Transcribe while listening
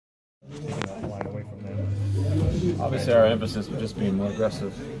taking that line away from them? Obviously, our emphasis would just be more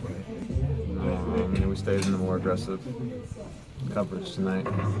aggressive. We stayed in the more aggressive coverage tonight.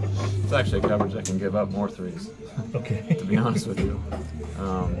 It's actually a coverage that can give up more threes. Okay. To be honest with you,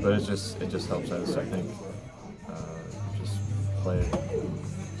 but it just helps us. I think just play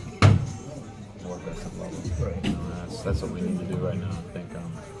more aggressive level. Right. That's what we need to do right now.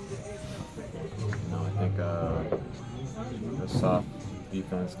 I think the soft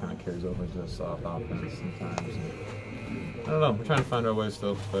defense kind of carries over to a soft offense sometimes. I don't know. We're trying to find our way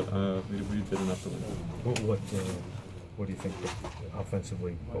still, but we did enough to win. What do you think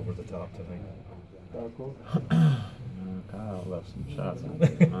offensively over the top tonight? Kyle left some shots.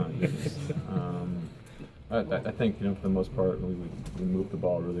 I think for the most part we moved the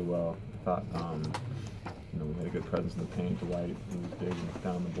ball really well. I thought we had a good presence in the paint. Dwight was digging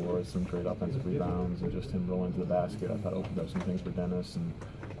down the board, some great offensive rebounds, and just him rolling to the basket. I thought opened up some things for Dennis, and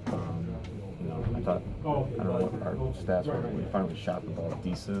I thought I don't know what our stats were. We finally shot the ball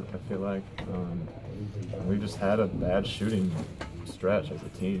decent. I feel like we just had a bad shooting stretch as a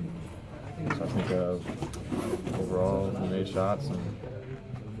team. So I think overall we made shots and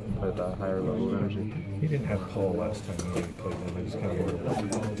played at a higher level of energy. He didn't have Paul last time he played them. I just kind of wondered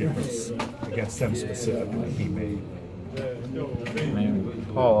what the difference against them specifically he made. I mean,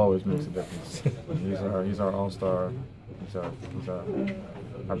 Paul always makes a difference. He's our all-star. He's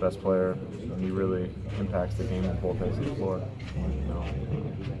our best player. And he really impacts the game on both ends of the floor.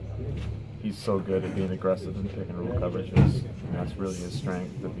 He's so good at being aggressive and picking rule coverages. And that's really his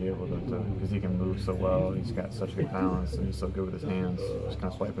strength, to be able to because he can move so well. He's got such good balance, and he's so good with his hands, just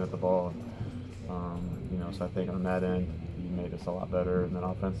kind of swiping at the ball. So I think on that end, he made us a lot better. And then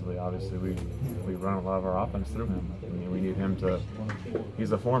offensively, obviously, we run a lot of our offense through him. I mean, we need him to.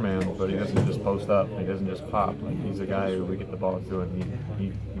 He's a four-man, but he doesn't just post up. He doesn't just pop. Like, he's a guy who we get the ball to, and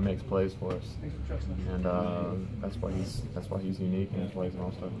he makes plays for us. And that's why he's unique, and that's why he's an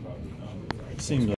all-star. It seemed